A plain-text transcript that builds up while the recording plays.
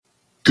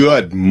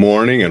Good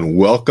morning and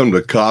welcome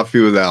to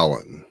Coffee with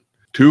Alain.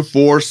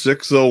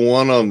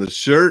 24601 on the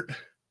shirt,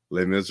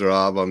 Les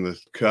Miserables on the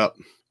cup.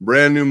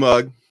 Brand new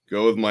mug.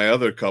 Go with my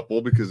other couple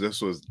because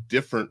this was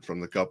different from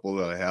the couple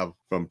that I have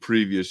from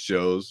previous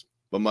shows.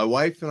 But my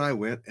wife and I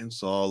went and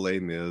saw Les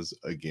Mis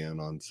again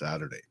on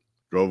Saturday.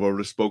 Drove over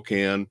to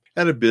Spokane,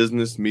 had a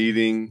business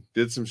meeting,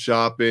 did some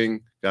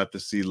shopping, got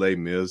to see Les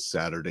Mis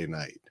Saturday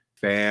night.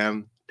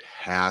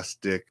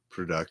 Fantastic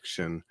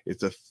production.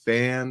 It's a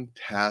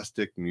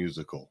fantastic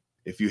musical.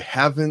 If you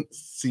haven't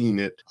seen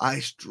it, I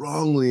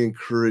strongly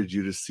encourage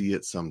you to see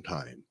it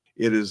sometime.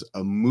 It is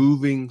a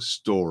moving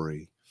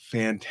story,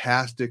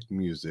 fantastic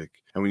music,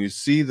 and when you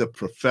see the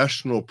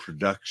professional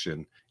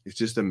production, it's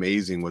just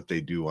amazing what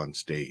they do on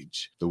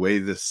stage. The way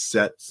the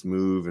sets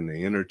move and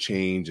the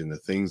interchange and the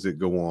things that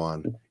go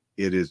on,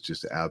 it is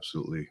just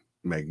absolutely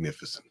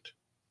magnificent.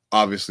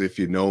 Obviously, if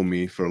you know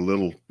me for a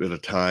little bit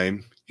of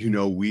time, you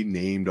know we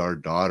named our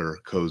daughter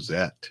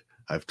Cosette.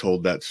 I've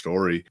told that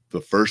story.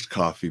 The first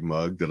coffee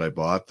mug that I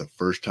bought, the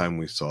first time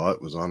we saw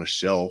it, was on a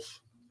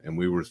shelf, and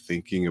we were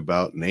thinking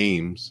about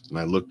names, and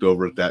I looked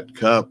over at that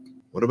cup.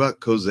 What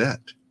about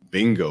Cosette?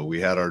 Bingo, we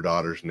had our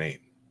daughter's name.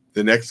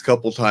 The next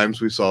couple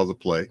times we saw the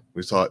play,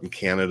 we saw it in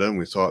Canada and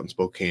we saw it in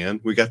Spokane.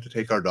 We got to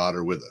take our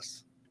daughter with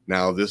us.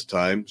 Now this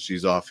time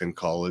she's off in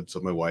college, so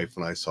my wife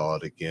and I saw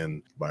it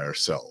again by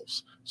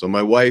ourselves. So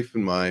my wife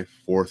and my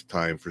fourth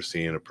time for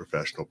seeing a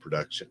professional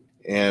production.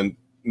 And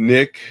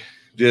Nick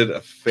did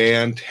a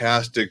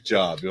fantastic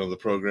job. You know, the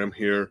program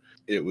here,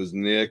 it was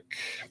Nick,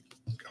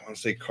 I want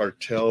to say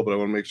Cartel, but I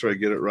want to make sure I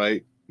get it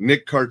right.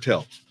 Nick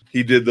Cartel.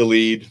 He did the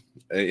lead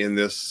in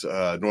this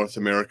North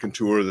American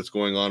tour that's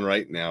going on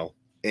right now.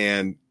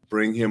 And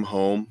Bring Him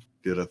Home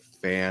did a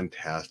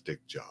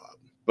fantastic job.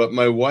 But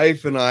my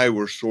wife and I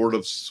were sort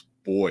of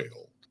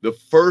spoiled. The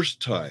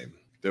first time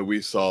that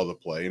we saw the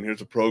play, and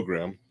here's a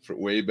program for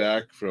way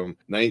back from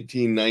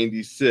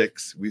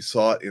 1996, we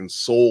saw it in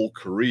Seoul,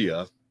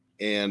 Korea,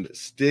 and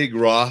Stig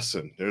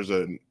Rossen, there's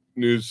a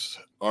news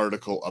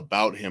article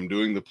about him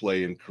doing the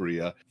play in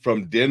Korea.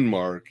 From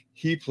Denmark,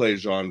 he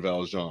plays Jean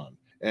Valjean.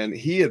 And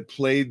he had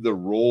played the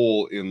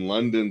role in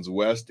London's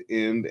West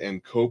End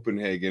and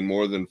Copenhagen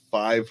more than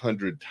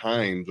 500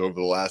 times over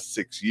the last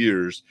 6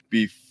 years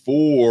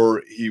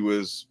before he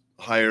was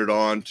hired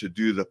on to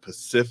do the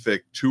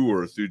Pacific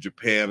tour through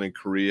Japan and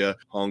Korea,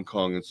 Hong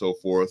Kong, and so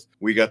forth.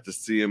 We got to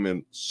see him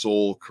in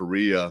Seoul,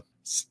 Korea.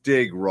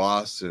 Stig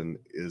Rossen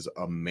is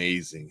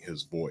amazing,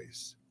 his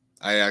voice.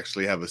 I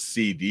actually have a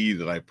CD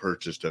that I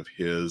purchased of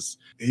his.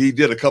 He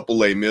did a couple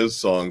Les Mis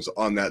songs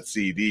on that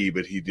CD,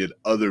 but he did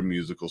other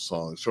musical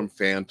songs from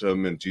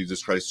Phantom and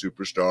Jesus Christ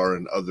Superstar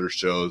and other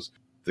shows.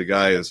 The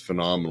guy is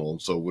phenomenal.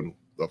 And so when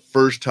the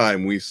first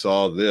time we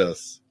saw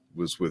this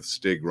was with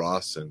Stig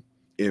Rossen,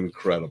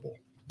 incredible.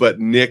 But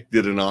Nick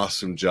did an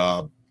awesome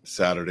job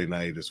Saturday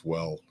night as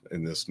well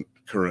in this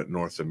current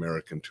North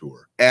American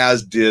tour,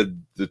 as did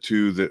the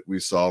two that we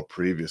saw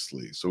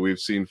previously. So we've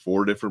seen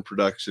 4 different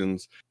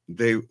productions.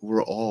 They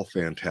were all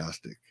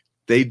fantastic.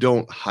 They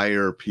don't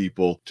hire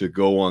people to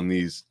go on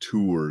these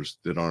tours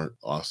that aren't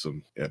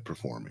awesome at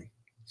performing.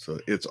 So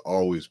it's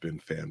always been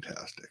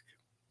fantastic.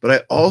 But I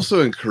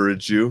also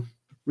encourage you,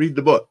 read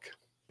the book.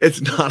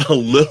 It's not a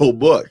little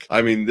book.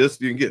 I mean, you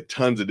can get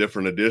tons of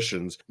different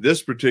editions.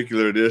 This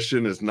particular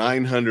edition is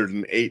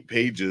 908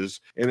 pages.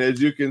 And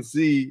as you can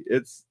see,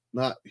 it's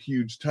not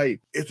huge type.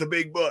 It's a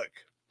big book.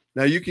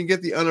 Now, you can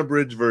get the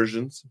unabridged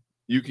versions.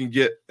 You can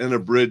get an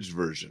abridged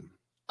version.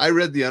 I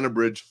read the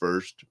unabridged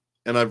first,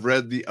 and I've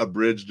read the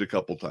abridged a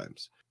couple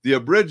times. The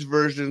abridged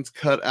versions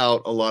cut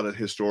out a lot of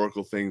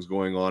historical things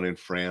going on in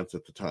France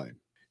at the time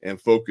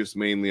and focus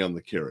mainly on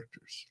the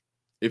characters.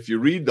 If you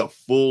read the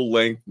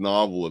full-length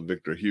novel of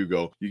Victor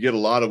Hugo, you get a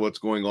lot of what's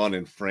going on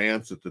in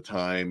France at the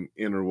time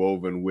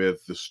interwoven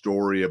with the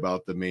story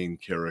about the main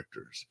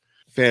characters.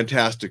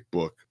 Fantastic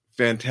book,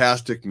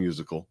 fantastic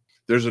musical.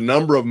 There's a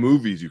number of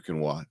movies you can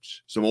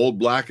watch, some old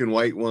black and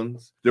white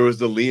ones. There was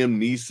the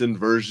Liam Neeson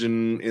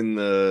version in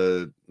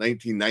the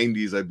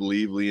 1990s, I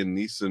believe. Liam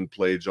Neeson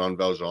played Jean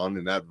Valjean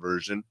in that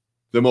version.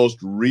 The most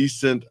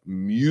recent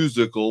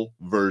musical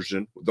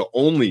version, the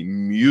only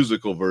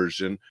musical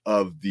version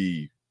of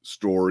the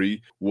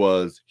story,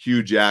 was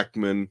Hugh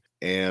Jackman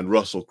and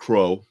Russell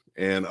Crowe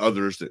and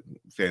others,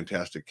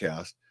 fantastic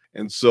cast.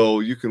 And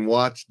so you can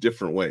watch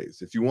different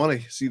ways. If you want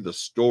to see the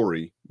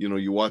story,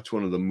 you watch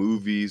one of the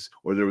movies,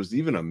 or there was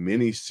even a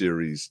mini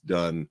series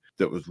done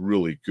that was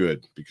really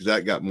good because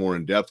that got more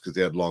in depth because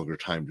they had longer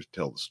time to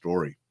tell the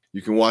story.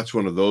 You can watch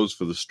one of those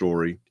for the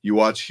story. You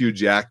watch Hugh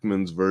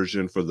Jackman's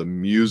version for the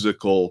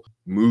musical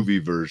movie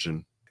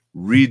version.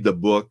 Read the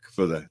book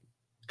for the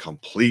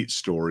complete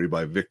story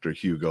by Victor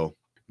Hugo.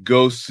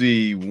 Go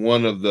see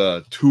one of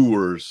the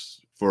tours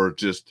for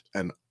just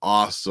an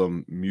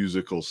awesome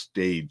musical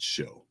stage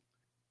show.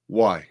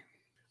 Why?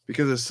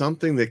 Because it's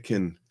something that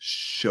can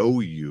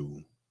show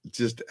you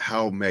just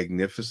how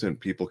magnificent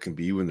people can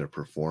be when they're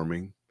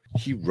performing.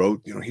 he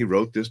wrote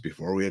this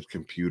before we had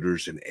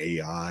computers and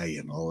AI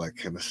and all that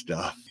kind of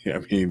stuff. I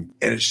mean,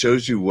 and it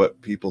shows you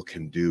what people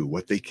can do,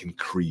 what they can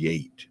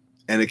create.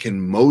 And it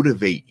can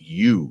motivate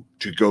you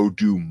to go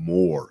do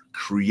more,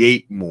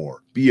 create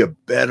more, be a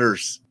better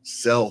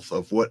self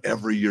of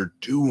whatever you're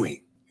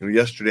doing.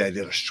 Yesterday I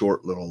did a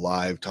short little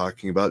live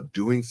talking about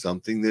doing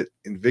something that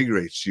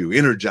invigorates you,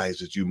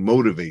 energizes you,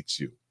 motivates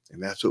you.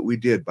 And that's what we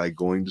did by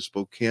going to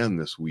Spokane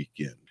this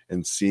weekend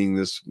and seeing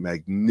this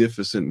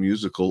magnificent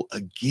musical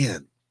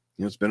again.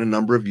 It's been a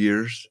number of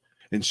years.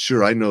 And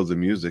sure, I know the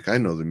music. I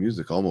know the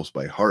music almost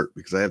by heart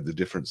because I have the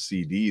different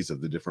CDs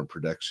of the different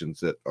productions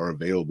that are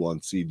available on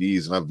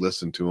CDs, and I've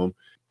listened to them.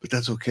 But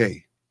that's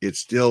okay. It's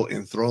still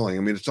enthralling.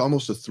 I mean, it's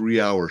almost a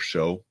 3-hour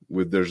show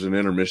there's an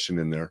intermission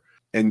in there.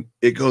 And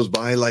it goes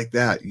by like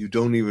that. You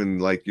don't even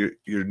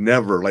you're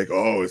never like,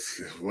 oh,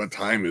 what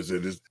time is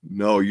it? It's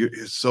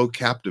so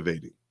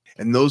captivating.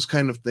 And those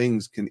kind of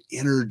things can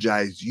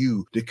energize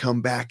you to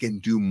come back and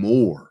do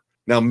more.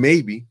 Now,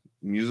 maybe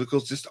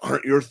musicals just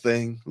aren't your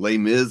thing. Les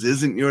Mis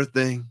isn't your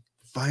thing.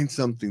 Find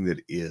something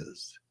that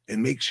is.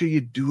 And make sure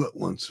you do it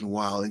once in a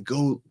while and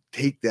go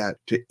take that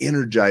to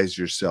energize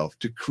yourself,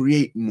 to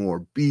create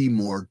more, be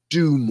more,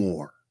 do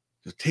more.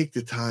 So take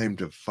the time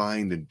to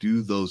find and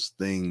do those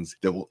things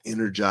that will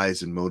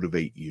energize and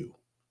motivate you.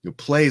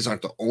 Plays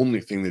aren't the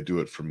only thing that do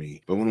it for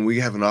me, but when we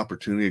have an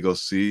opportunity to go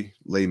see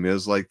Les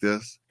Mis like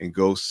this and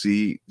go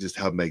see just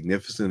how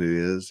magnificent it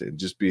is and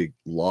just be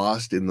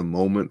lost in the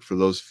moment for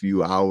those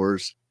few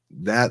hours,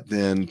 that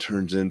then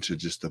turns into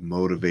just the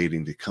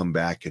motivating to come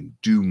back and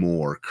do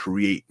more,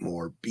 create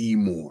more, be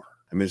more.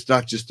 I mean, it's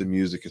not just the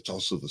music, it's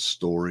also the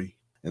story.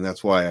 And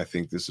that's why I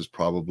think this is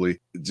probably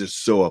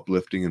just so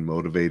uplifting and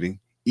motivating,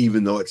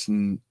 even though it's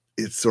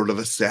sort of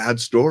a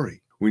sad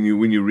story. When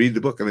you read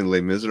the book, I mean, Les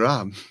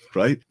Miserables,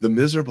 right? The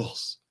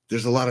Miserables.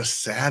 There's a lot of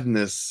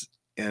sadness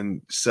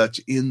and such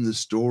in the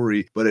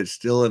story, but it's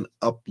still an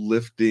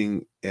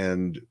uplifting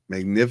and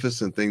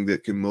magnificent thing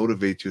that can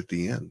motivate you at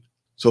the end.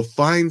 So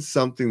find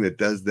something that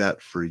does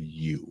that for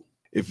you.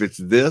 If it's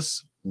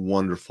this,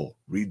 wonderful.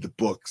 Read the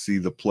book, see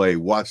the play,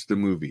 watch the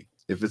movie.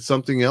 If it's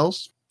something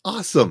else,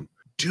 awesome.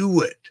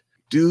 Do it.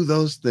 Do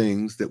those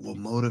things that will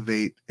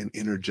motivate and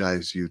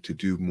energize you to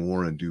do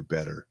more and do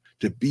better,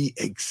 to be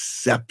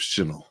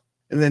exceptional.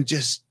 And then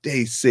just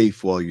stay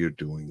safe while you're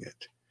doing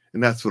it.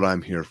 And that's what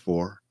I'm here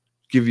for.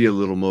 Give you a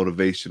little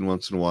motivation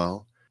once in a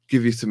while.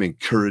 Give you some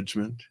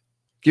encouragement.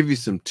 Give you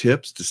some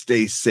tips to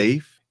stay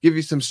safe. Give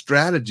you some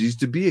strategies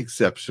to be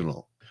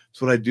exceptional.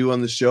 It's what I do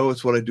on the show.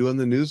 It's what I do on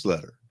the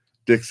newsletter.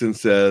 Dixon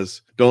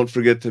says, don't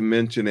forget to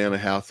mention Anna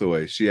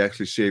Hathaway. She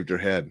actually shaved her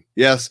head.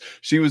 Yes,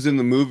 she was in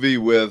the movie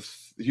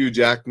with Hugh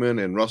Jackman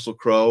and Russell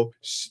Crowe.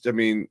 I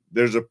mean,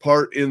 there's a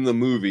part in the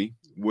movie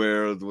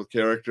where the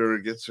character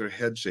gets her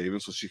head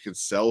shaven so she could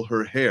sell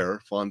her hair,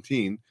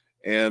 Fontaine,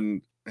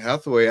 and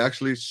Hathaway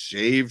actually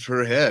shaved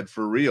her head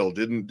for real,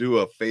 didn't do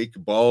a fake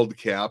bald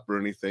cap or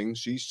anything.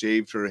 She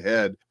shaved her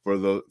head for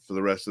the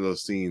rest of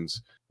those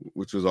scenes,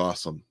 which was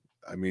awesome.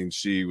 I mean,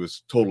 she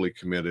was totally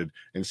committed,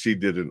 and she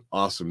did an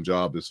awesome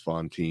job as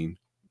Fontaine.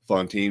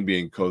 Fontaine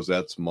being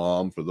Cosette's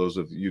mom, for those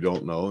of you who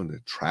don't know, and a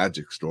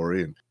tragic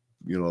story, and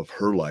of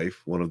her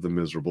life, one of the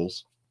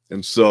Miserables.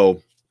 And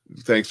so,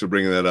 thanks for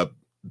bringing that up,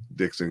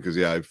 Dixon, because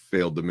I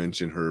failed to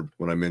mention her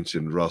when I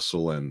mentioned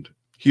Russell and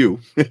Hugh.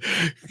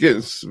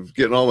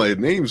 getting all my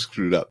names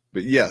screwed up.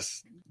 But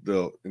yes,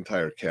 the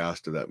entire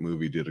cast of that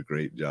movie did a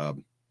great job,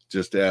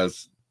 just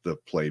as the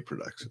play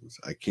productions.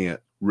 I can't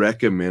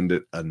recommend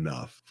it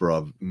enough for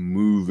a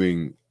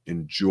moving,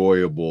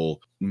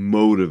 enjoyable,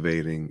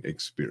 motivating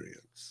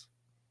experience.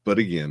 But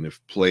again, if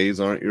plays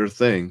aren't your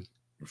thing,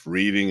 if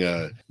reading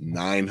a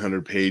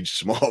 900-page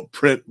small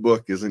print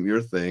book isn't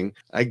your thing,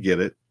 I get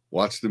it.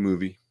 Watch the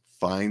movie.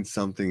 Find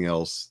something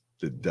else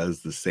that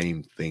does the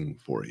same thing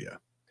for you.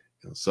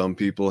 Some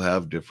people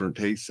have different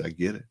tastes. I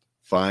get it.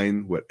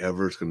 Find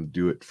whatever's going to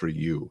do it for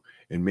you,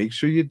 and make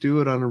sure you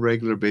do it on a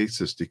regular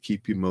basis to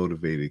keep you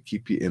motivated,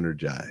 keep you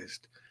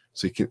energized,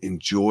 so you can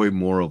enjoy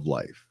more of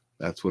life.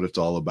 That's what it's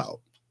all about.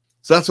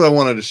 So that's what I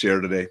wanted to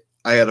share today.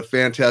 I had a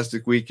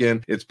fantastic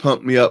weekend. It's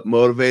pumped me up,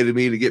 motivated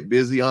me to get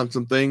busy on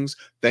some things.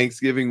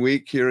 Thanksgiving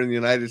week here in the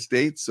United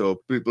States.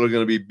 So people are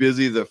going to be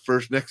busy the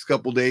next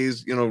couple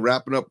days,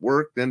 wrapping up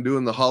work, then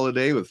doing the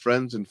holiday with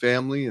friends and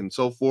family and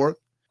so forth.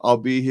 I'll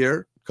be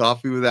here,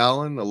 Coffee with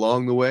Alain,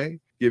 along the way.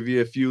 Give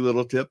you a few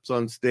little tips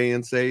on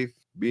staying safe,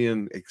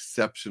 being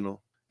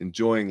exceptional,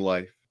 enjoying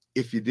life.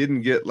 If you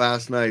didn't get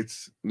last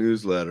night's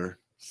newsletter,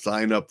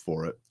 sign up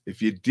for it.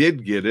 If you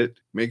did get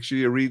it, make sure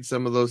you read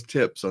some of those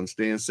tips on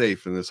staying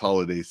safe in this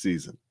holiday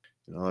season.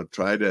 I'll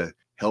try to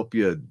help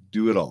you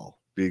do it all.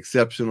 Be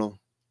exceptional,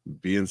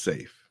 being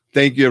safe.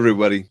 Thank you,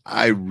 everybody.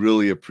 I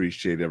really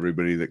appreciate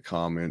everybody that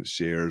comments,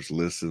 shares,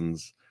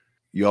 listens.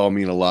 You all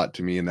mean a lot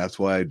to me, and that's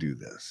why I do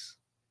this.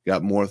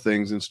 Got more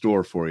things in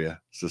store for you.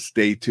 So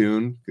stay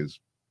tuned, because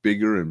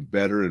bigger and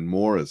better and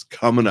more is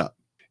coming up.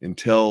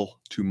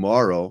 Until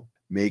tomorrow,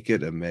 make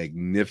it a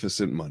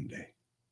magnificent Monday.